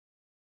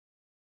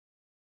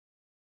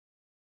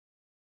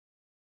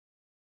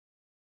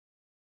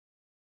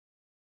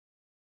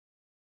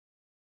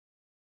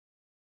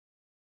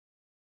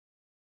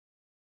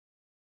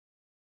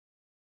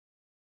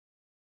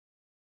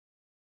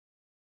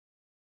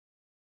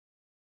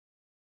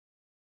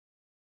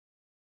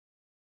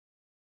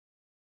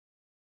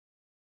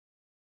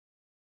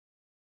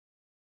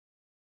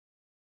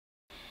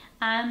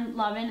I'm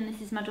Lauren and this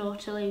is my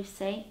daughter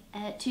Lucy.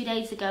 2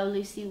 days ago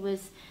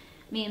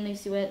me and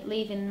Lucy were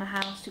leaving my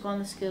house to go on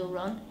the school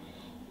run.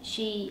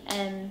 She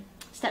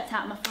stepped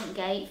out my front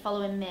gate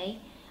following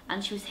me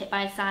and she was hit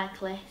by a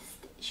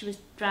cyclist. She was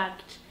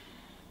dragged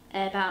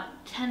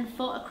about 10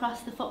 foot across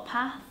the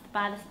footpath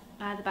by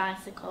the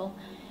bicycle.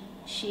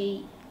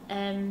 She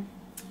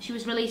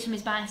was released from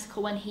his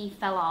bicycle when he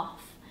fell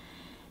off.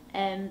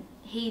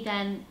 He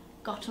then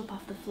got up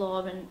off the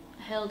floor and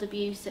hurled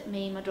abuse at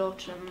me, my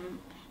daughter and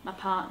my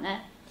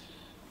partner.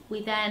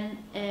 We then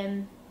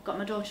got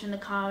my daughter in the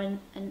car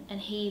and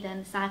he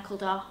then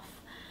cycled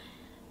off.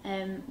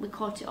 We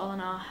caught it all on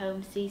our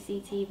home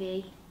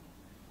CCTV.